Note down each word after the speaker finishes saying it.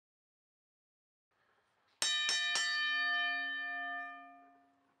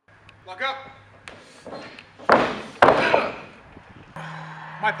Lock up.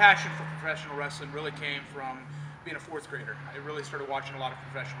 My passion for professional wrestling really came from being a fourth grader. I really started watching a lot of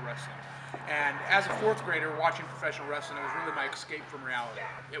professional wrestling. And as a fourth grader, watching professional wrestling, it was really my escape from reality.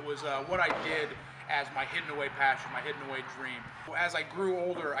 It was what I did as my hidden away passion, my hidden away dream. As I grew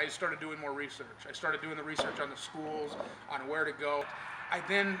older, I started doing more research. I started doing the research on the schools, on where to go. I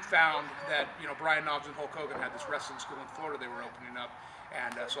then found that, Brian Knobbs and Hulk Hogan had this wrestling school in Florida they were opening up.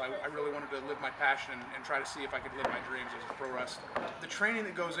 And so I really wanted to live my passion and try to see if I could live my dreams as a pro wrestler. The training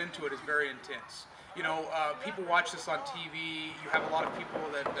that goes into it is very intense. People watch this on TV. You have a lot of people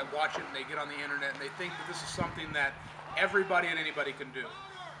that watch it and they get on the internet and they think that this is something that everybody and anybody can do.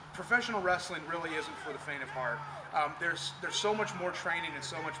 Professional wrestling really isn't for the faint of heart. There's so much more training and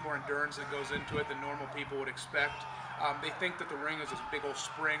so much more endurance that goes into it than normal people would expect. They think that the ring is this big old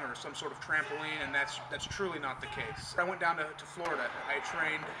spring or some sort of trampoline, and that's truly not the case. I went down to Florida. I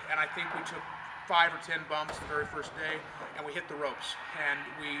trained, and I think we took 5 or 10 bumps the very first day, and we hit the ropes, and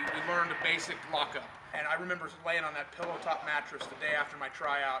we learned a basic lockup. And I remember laying on that pillow top mattress the day after my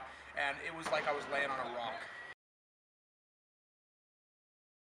tryout, and it was like I was laying on a rock.